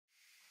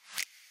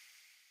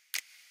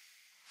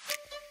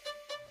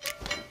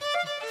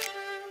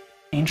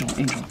Angel,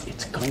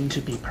 it's going to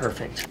be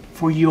perfect.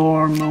 For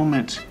your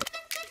moment.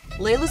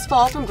 Layla's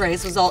fall from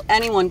grace was all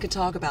anyone could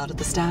talk about at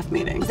the staff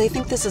meeting. They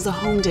think this is a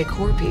home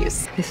decor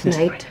piece. This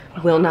night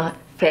will not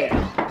fail.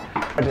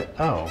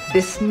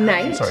 This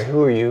night Sorry,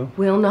 who are you?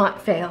 will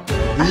not fail.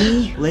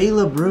 The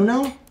Layla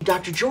Bruno?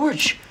 Dr.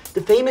 George.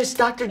 The famous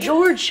Dr.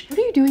 George. What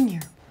are you doing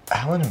here?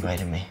 Helen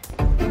invited me.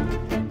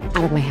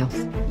 Out of my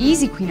house.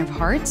 Easy, Queen of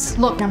Hearts.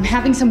 Look, I'm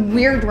having some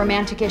weird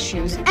romantic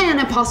issues and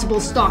a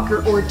possible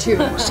stalker or two.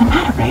 What's the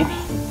matter, baby?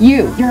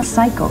 You're a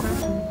psycho.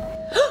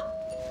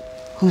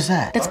 Who's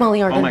that? That's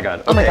Molly Arden. Oh my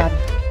God, Oh my okay.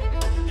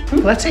 God.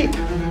 Let's eat.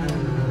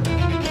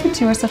 You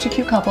two are such a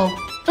cute couple.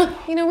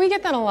 You know, we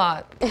get that a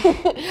lot.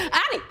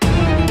 Addie!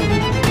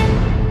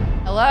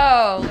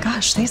 Hello.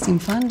 Gosh, they seem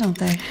fun, don't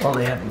they? Well,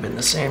 they haven't been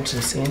the same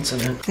since the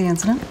incident. The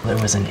incident? There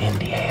was an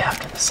NDA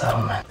after the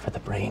settlement for the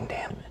brain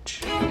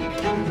damage.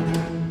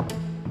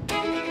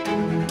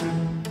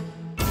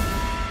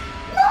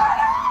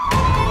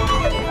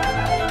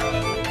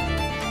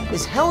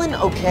 Is Helen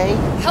okay?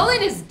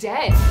 Helen is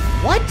dead.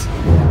 What?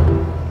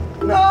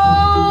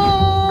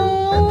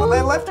 No! When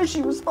I left her,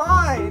 she was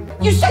fine.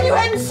 You said you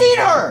hadn't seen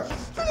her!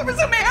 There was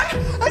a man!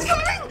 I saw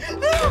him!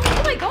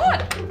 Oh my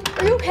God.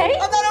 Are you okay?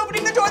 I'm not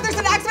opening the door, there's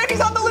an Axeman, he's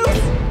on the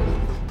loose!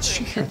 Did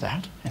you hear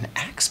that? An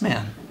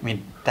Axeman? I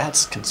mean,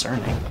 that's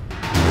concerning.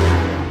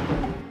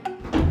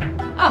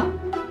 Oh.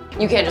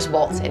 You can't just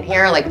waltz in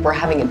here like we're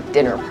having a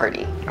dinner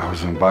party. I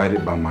was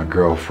invited by my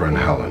girlfriend,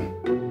 Helen.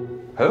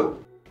 Who?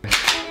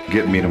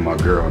 Get me to my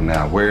girl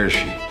now. Where is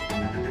she?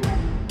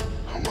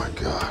 Oh my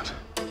God.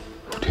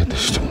 Who did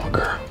this to my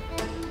girl?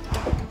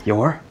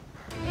 I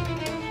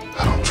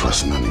don't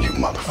trust none of you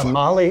motherfuckers.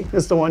 Molly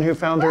is the one who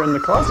found her in the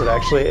closet,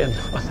 actually, and...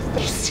 Are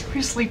you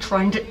seriously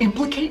trying to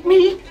implicate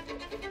me?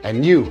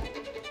 And you.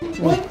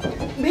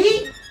 What?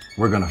 Me?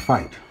 We're gonna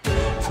fight.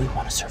 If we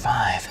want to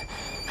survive,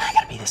 I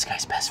gotta be this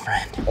guy's best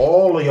friend.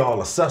 All of y'all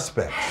are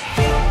suspects.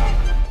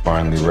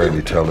 Finally ready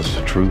to tell us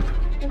the truth?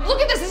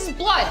 Look at this. This is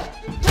blood.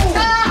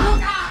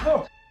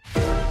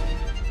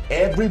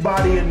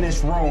 Everybody in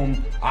this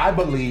room, I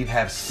believe,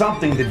 have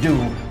something to do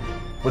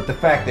with the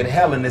fact that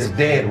Helen is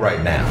dead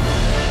right now.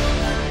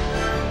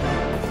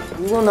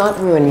 You will not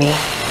ruin me.